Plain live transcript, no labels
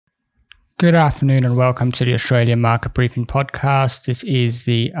Good afternoon and welcome to the Australian Market Briefing Podcast. This is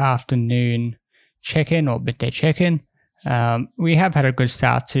the afternoon check-in or midday check-in. We have had a good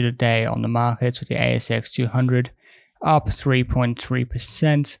start to the day on the markets with the ASX 200 up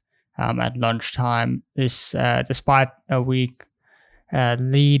 3.3% at lunchtime. This despite a weak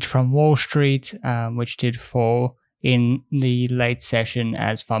lead from Wall Street, which did fall in the late session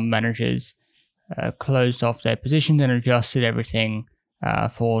as fund managers closed off their positions and adjusted everything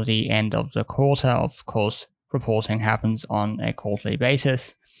for the end of the quarter. Of course, reporting happens on a quarterly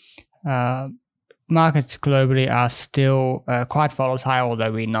basis. Markets globally are still quite volatile,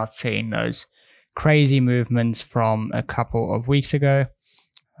 although we're not seeing those crazy movements from a couple of weeks ago,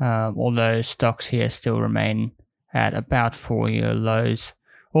 although stocks here still remain at about 4-year lows.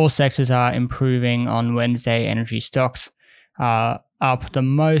 All sectors are improving on Wednesday. Energy stocks are up the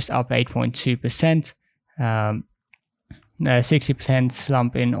most, up 8.2%. 60%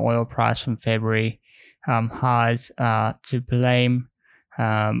 slump in oil price from February highs to blame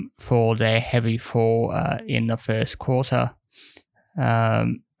for their heavy fall in the first quarter.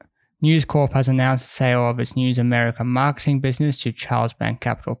 News Corp has announced the sale of its News America marketing business to Charles Bank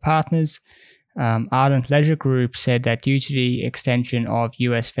Capital Partners. Ardent Leisure Group said that due to the extension of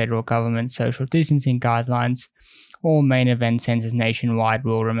US federal government social distancing guidelines, all main event centers nationwide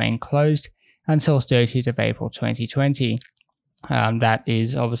will remain closed until 30th of April 2020. That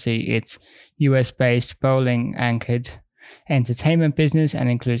is obviously its US-based bowling-anchored entertainment business and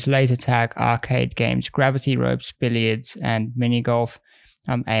includes laser tag, arcade games, gravity ropes, billiards, and mini golf.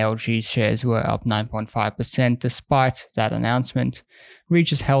 ALG's shares were up 9.5% despite that announcement.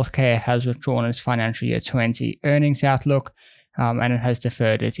 Regis Healthcare has withdrawn its financial year 20 earnings outlook, and it has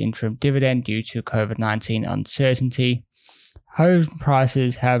deferred its interim dividend due to COVID-19 uncertainty. Home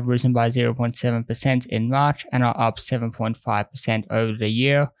prices have risen by 0.7% in March and are up 7.5% over the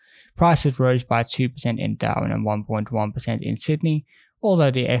year. Prices rose by 2% in Darwin and 1.1% in Sydney,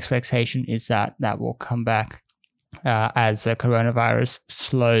 although the expectation is that will come back as the coronavirus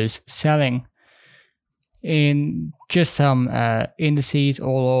slows selling. In just some indices,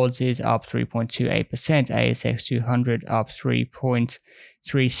 All Ords is up 3.28%, ASX 200 up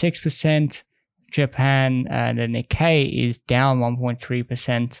 3.36%. Japan, the Nikkei is down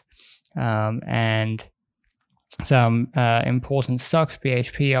 1.3%, and some important stocks,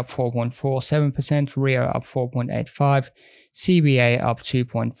 BHP up 4.47%, Rio up 4.85%, CBA up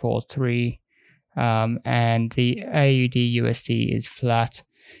 2.43%, and the AUD USD is flat,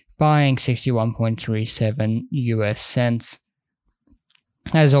 buying 61.37 US cents.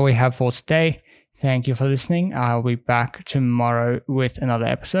 That is all we have for today. Thank you for listening. I'll be back tomorrow with another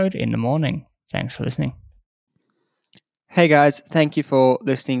episode in the morning. Thanks for listening. Hey guys, thank you for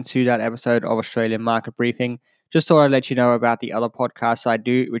listening to that episode of Australian Market Briefing. Just thought I'd let you know about the other podcast I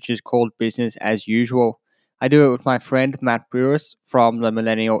do, which is called Business as Usual. I do it with my friend Matt Brewis from the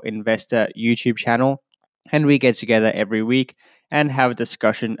Millennial Investor YouTube channel, and we get together every week and have a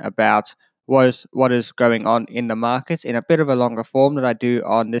discussion about what is going on in the markets in a bit of a longer form that I do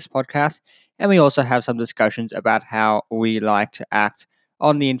on this podcast. And we also have some discussions about how we like to act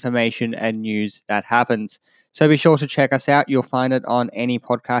on the information and news that happens. So be sure to check us out. You'll find it on any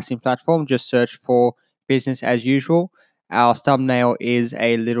podcasting platform. Just search for Business as Usual. Our thumbnail is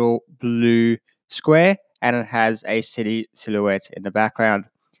a little blue square and it has a city silhouette in the background.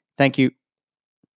 Thank you.